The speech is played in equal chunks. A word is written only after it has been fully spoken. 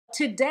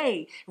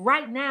Today,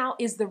 right now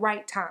is the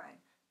right time.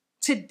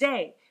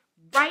 Today,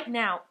 right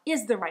now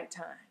is the right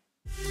time.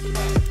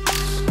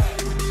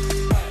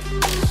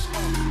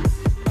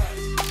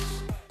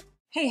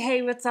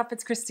 Hey, what's up?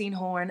 It's Christine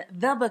Horn,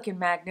 the Booking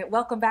Magnet.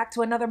 Welcome back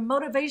to another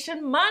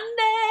Motivation Monday.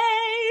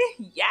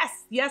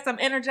 Yes, I'm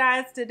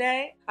energized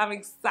today. I'm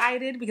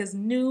excited because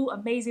new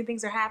amazing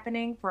things are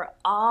happening for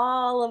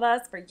all of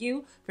us, for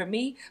you, for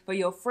me, for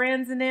your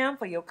friends and them,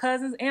 for your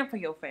cousins, and for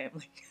your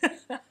family.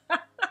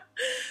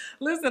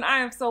 Listen, I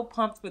am so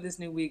pumped for this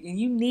new week, and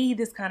you need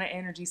this kind of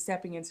energy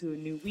stepping into a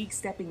new week,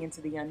 stepping into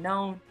the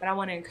unknown. But I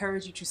want to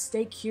encourage you to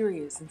stay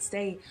curious and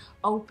stay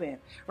open,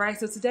 right?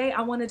 So today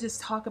I want to just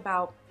talk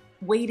about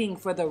waiting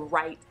for the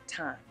right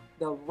time.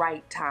 The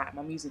right time.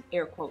 I'm using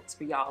air quotes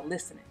for y'all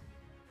listening.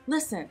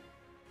 Listen,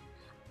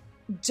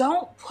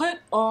 don't put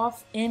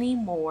off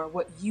anymore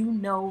what you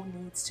know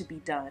needs to be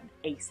done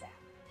ASAP.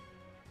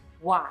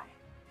 Why?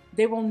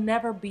 There will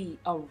never be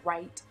a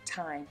right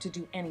time to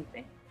do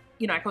anything.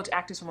 You know, I coach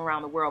actors from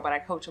around the world, but I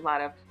coach a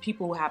lot of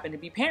people who happen to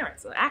be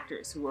parents,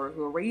 actors who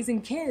are raising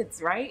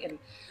kids, right? And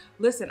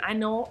listen, I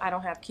know I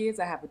don't have kids.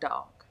 I have a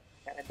dog.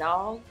 I got a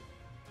dog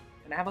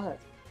and I have a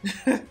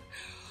husband.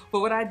 But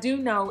what I do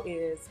know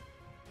is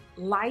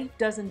life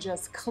doesn't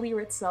just clear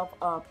itself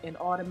up and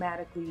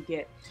automatically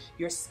get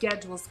your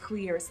schedules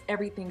clear.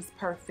 Everything's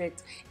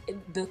perfect.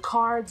 The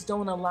cards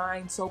don't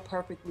align so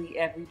perfectly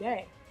every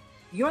day.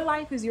 Your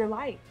life is your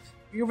life.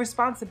 Your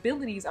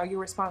responsibilities are your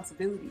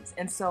responsibilities.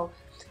 And so,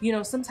 you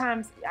know,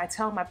 sometimes I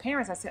tell my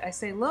parents, I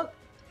say, look,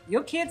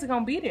 your kids are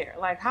going to be there.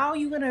 Like, how are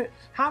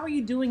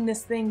you doing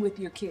this thing with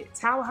your kids?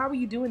 How are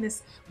you doing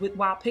this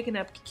while picking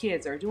up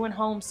kids or doing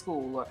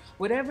homeschool or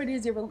whatever it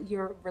is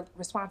your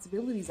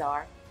responsibilities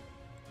are?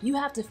 You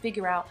have to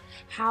figure out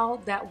how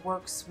that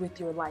works with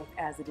your life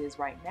as it is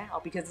right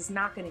now, because it's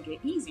not going to get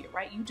easier,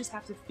 right? You just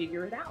have to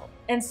figure it out.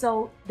 And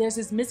so there's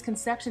this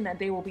misconception that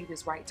there will be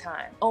this right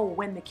time. Oh,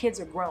 when the kids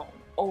are grown,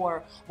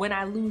 or when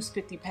I lose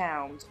 50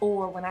 pounds,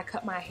 or when I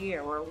cut my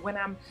hair, or when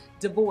I'm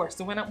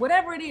divorced, or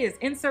whatever it is,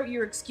 insert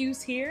your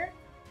excuse here.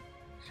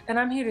 And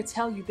I'm here to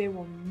tell you there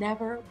will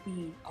never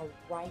be a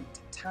right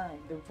time.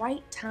 The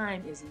right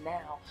time is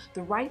now.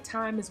 The right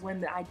time is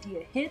when the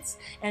idea hits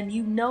and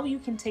you know you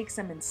can take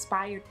some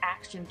inspired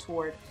action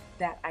toward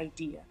that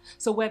idea.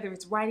 So whether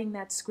it's writing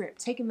that script,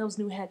 taking those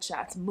new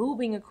headshots,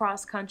 moving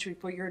across country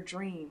for your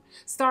dream,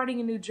 starting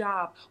a new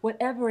job,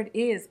 whatever it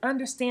is,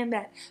 understand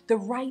that the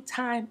right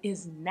time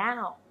is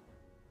now.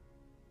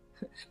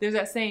 There's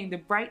that saying, the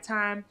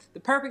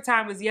perfect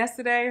time was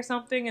yesterday or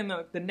something, and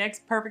the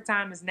next perfect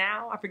time is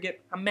now. I forget,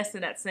 I'm messing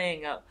that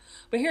saying up.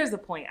 But here's the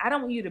point. I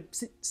don't want you to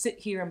sit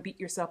here and beat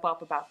yourself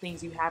up about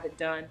things you haven't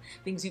done,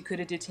 things you could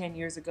have did 10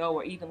 years ago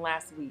or even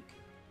last week.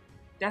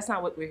 That's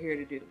not what we're here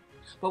to do.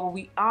 But what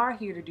we are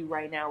here to do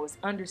right now is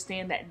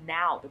understand that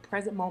now, the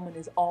present moment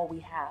is all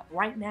we have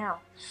right now.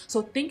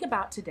 So think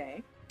about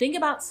today. Think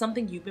about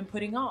something you've been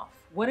putting off.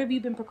 What have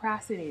you been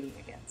procrastinating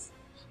against?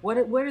 What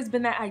has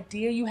been that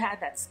idea you had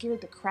that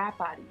scared the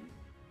crap out of you?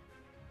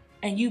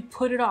 And you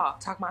put it off,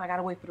 talking about, I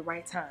gotta wait for the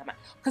right time.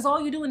 Because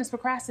all you're doing is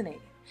procrastinating.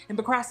 And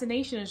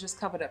procrastination is just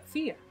covered up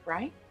fear,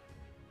 right?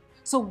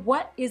 So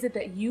what is it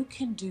that you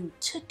can do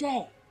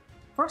today?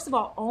 First of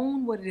all,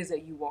 own what it is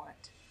that you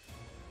want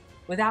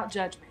without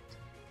judgment.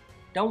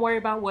 Don't worry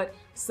about what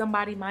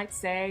somebody might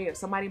say or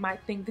somebody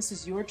might think. This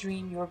is your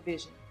dream, your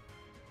vision.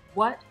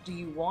 What do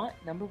you want,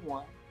 number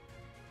one?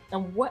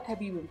 And what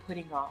have you been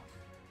putting off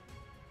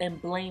and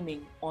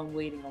blaming on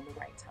waiting on the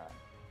right time?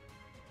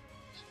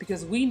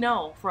 Because we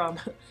know from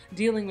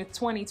dealing with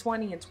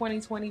 2020 and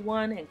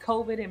 2021 and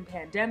COVID and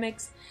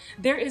pandemics,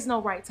 there is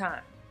no right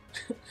time.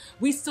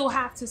 We still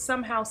have to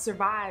somehow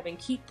survive and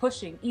keep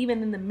pushing,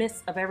 even in the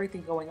midst of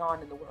everything going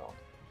on in the world.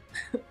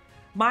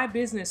 My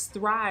business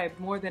thrived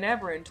more than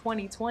ever in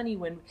 2020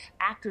 when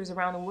actors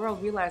around the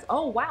world realized,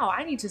 oh, wow,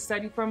 I need to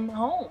study from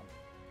home.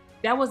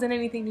 That wasn't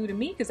anything new to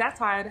me because that's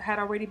how I had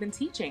already been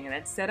teaching and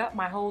had set up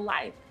my whole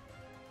life.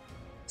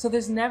 So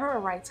there's never a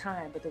right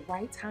time, but the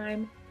right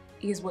time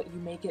is what you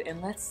make it.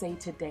 And let's say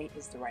today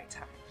is the right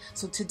time.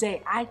 So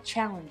today, I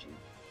challenge you,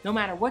 no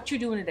matter what you're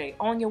doing today,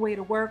 on your way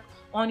to work,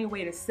 on your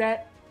way to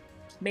set,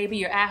 maybe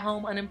you're at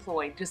home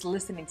unemployed, just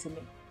listening to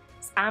me.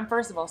 I'm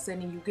first of all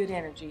sending you good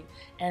energy,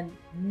 and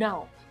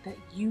know that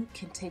you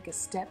can take a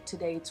step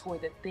today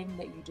toward the thing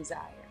that you desire.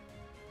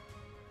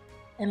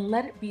 And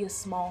let it be a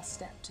small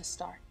step to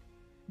start.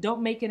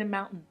 Don't make it a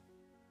mountain.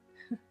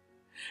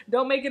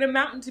 Don't make it a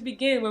mountain to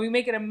begin. When we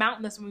make it a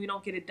mountain, that's when we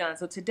don't get it done.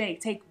 So today,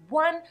 take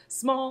one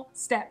small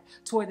step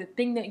toward the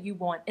thing that you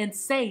want and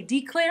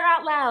declare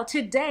out loud,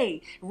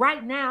 today,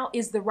 right now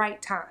is the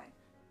right time.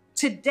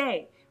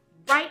 Today,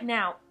 right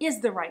now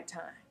is the right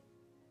time.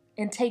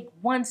 And take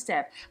one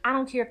step. I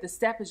don't care if the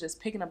step is just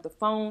picking up the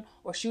phone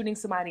or shooting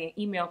somebody an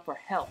email for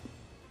help.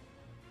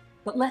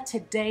 But let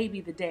today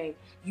be the day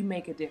you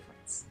make a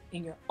difference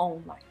in your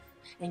own life.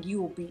 And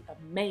you will be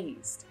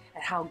amazed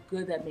at how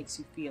good that makes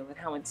you feel and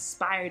how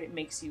inspired it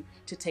makes you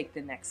to take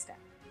the next step.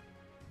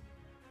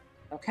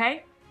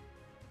 Okay?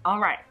 All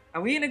right.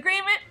 Are we in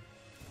agreement?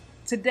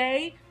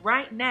 Today,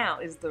 right now,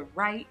 is the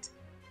right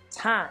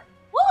time.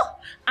 Woo!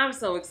 I'm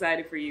so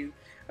excited for you.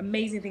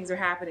 Amazing things are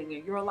happening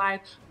in your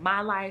life,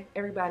 my life,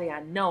 everybody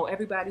I know,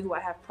 everybody who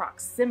I have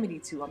proximity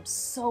to. I'm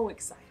so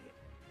excited.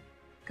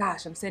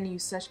 Gosh, I'm sending you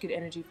such good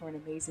energy for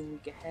an amazing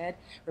week ahead.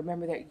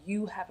 Remember that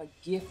you have a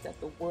gift that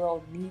the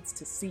world needs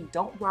to see.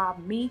 Don't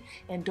rob me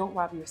and don't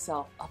rob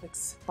yourself of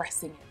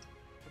expressing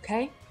it,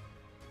 okay?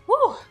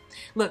 Woo!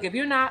 Look, if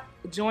you're not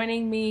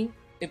joining me,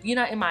 if you're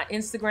not in my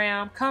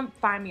Instagram, come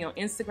find me on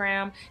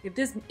Instagram. If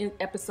this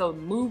episode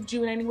moved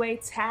you in any way,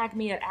 tag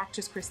me at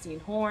actress Christine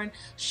Horn.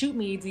 Shoot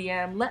me a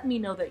DM. Let me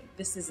know that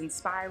this is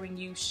inspiring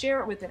you.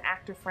 Share it with an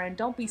actor friend.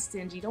 Don't be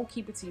stingy. Don't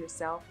keep it to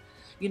yourself.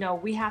 You know,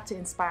 we have to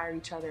inspire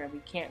each other and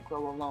we can't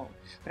grow alone.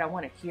 But I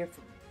want to hear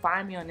from you.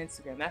 Find me on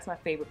Instagram. That's my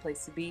favorite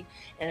place to be.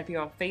 And if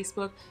you're on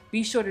Facebook,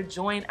 be sure to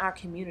join our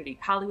community.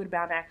 Hollywood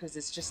Bound Actors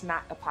is just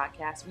not a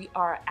podcast. We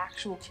are an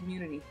actual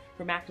community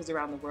from actors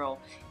around the world,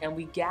 and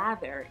we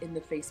gather in the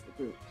Facebook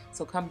group.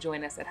 So come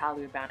join us at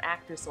Hollywood Bound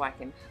Actors so I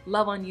can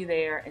love on you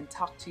there and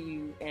talk to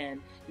you,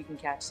 and you can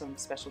catch some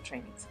special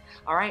trainings.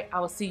 All right, I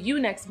will see you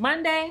next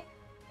Monday,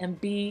 and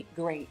be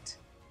great.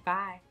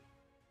 Bye.